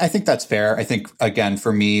 Yeah, I think that's fair. I think, again,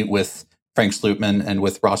 for me, with Frank Slootman and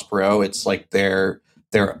with Ross Perot, it's like their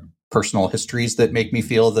personal histories that make me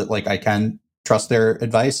feel that like I can trust their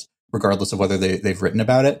advice, regardless of whether they've written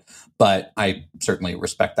about it. But I certainly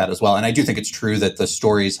respect that as well. And I do think it's true that the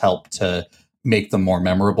stories help to make them more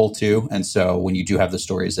memorable too. And so when you do have the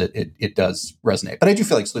stories, it does resonate. But I do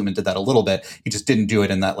feel like Slootman did that a little bit. He just didn't do it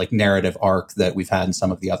in that like narrative arc that we've had in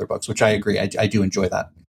some of the other books, which I agree. I do enjoy that.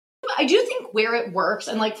 I do think where it works,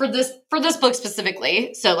 and like for this book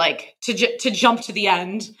specifically, so like to jump to the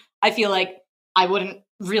end, I feel like I wouldn't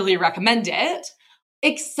really recommend it,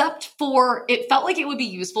 except for it felt like it would be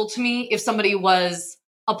useful to me if somebody was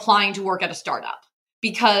applying to work at a startup,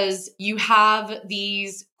 because you have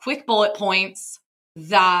these quick bullet points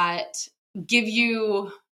that give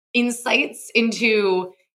you insights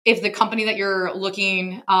into if the company that you're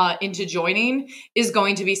looking into joining is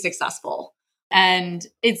going to be successful. And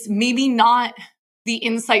it's maybe not the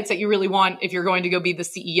insights that you really want if you're going to go be the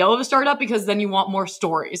CEO of a startup, because then you want more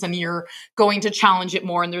stories and you're going to challenge it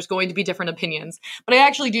more and there's going to be different opinions. But I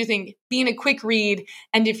actually do think being a quick read,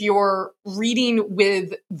 and if you're reading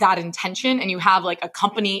with that intention and you have like a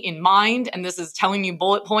company in mind, and this is telling you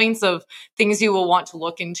bullet points of things you will want to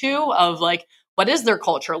look into, of like, what is their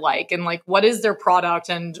culture like? And like, what is their product?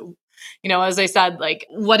 And, as I said, like,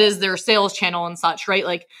 what is their sales channel and such, right?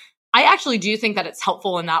 Like, I actually do think that it's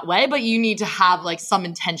helpful in that way, but you need to have like some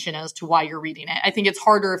intention as to why you're reading it. I think it's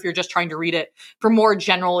harder if you're just trying to read it for more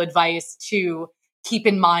general advice to keep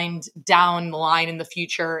in mind down the line in the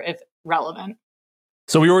future if relevant.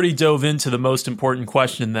 So we already dove into the most important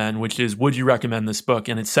question then, which is, would you recommend this book?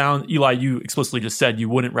 And Eli, you explicitly just said you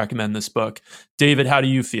wouldn't recommend this book. David, how do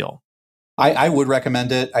you feel? I would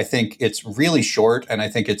recommend it. I think it's really short, and I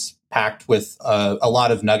think it's packed with a lot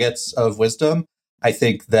of nuggets of wisdom. I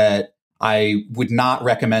think that I would not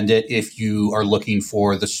recommend it if you are looking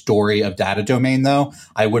for the story of Data Domain, though.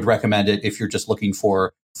 I would recommend it if you're just looking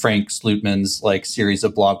for Frank Slootman's like series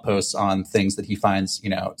of blog posts on things that he finds,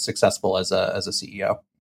 successful as a CEO.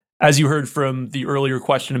 As you heard from the earlier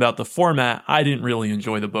question about the format, I didn't really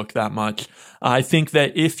enjoy the book that much. I think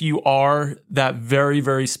that if you are that very,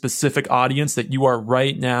 very specific audience, that you are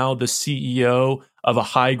right now the CEO of a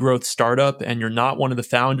high growth startup and you're not one of the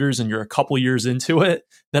founders and you're a couple years into it,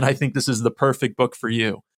 then I think this is the perfect book for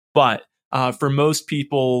you. But for most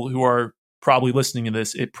people who are probably listening to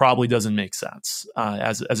this, it probably doesn't make sense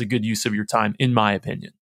as a good use of your time, in my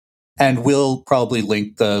opinion. And we'll probably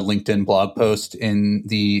link the LinkedIn blog post in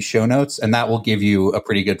the show notes, and that will give you a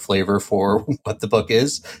pretty good flavor for what the book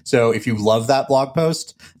is. So if you love that blog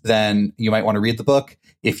post, then you might want to read the book.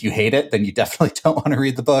 If you hate it, then you definitely don't want to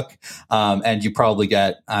read the book. And you probably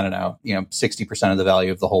get, 60% of the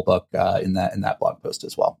value of the whole book in that blog post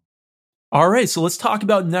as well. All right, so let's talk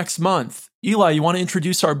about next month. Eli, you want to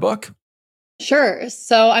introduce our book? Sure.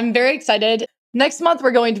 So I'm very excited. Next month,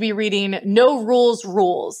 we're going to be reading No Rules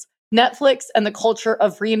Rules, Netflix and the Culture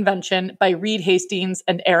of Reinvention by Reed Hastings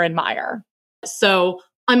and Erin Meyer. So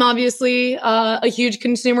I'm obviously a huge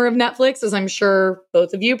consumer of Netflix, as I'm sure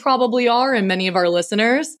both of you probably are, and many of our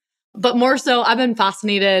listeners. But more so, I've been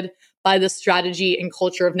fascinated by the strategy and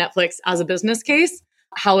culture of Netflix as a business case,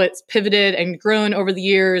 how it's pivoted and grown over the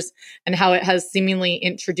years, and how it has seemingly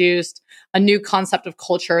introduced a new concept of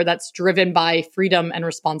culture that's driven by freedom and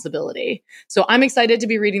responsibility. So I'm excited to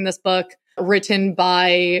be reading this book, written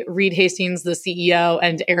by Reed Hastings, the CEO,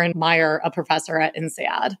 and Erin Meyer, a professor at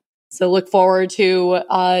INSEAD. So look forward to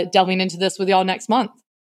delving into this with y'all next month.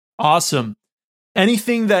 Awesome.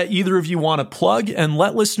 Anything that either of you want to plug, and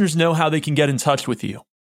let listeners know how they can get in touch with you?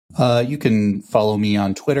 You can follow me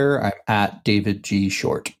on Twitter. I'm at David G.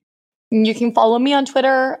 Short. You can follow me on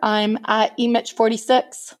Twitter. I'm at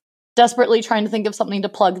emitch46. Desperately trying to think of something to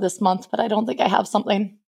plug this month, but I don't think I have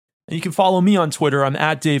something. And you can follow me on Twitter. I'm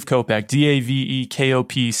at Dave Kopec,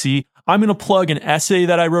 DAVEKOPC. I'm going to plug an essay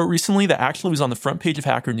that I wrote recently that actually was on the front page of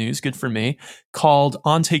Hacker News, good for me, called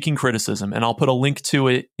On Taking Criticism, and I'll put a link to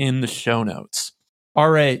it in the show notes. All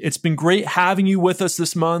right, it's been great having you with us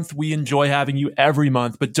this month. We enjoy having you every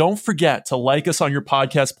month, but don't forget to like us on your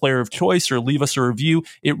podcast player of choice or leave us a review.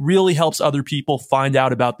 It really helps other people find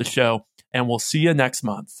out about the show, and we'll see you next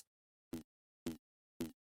month.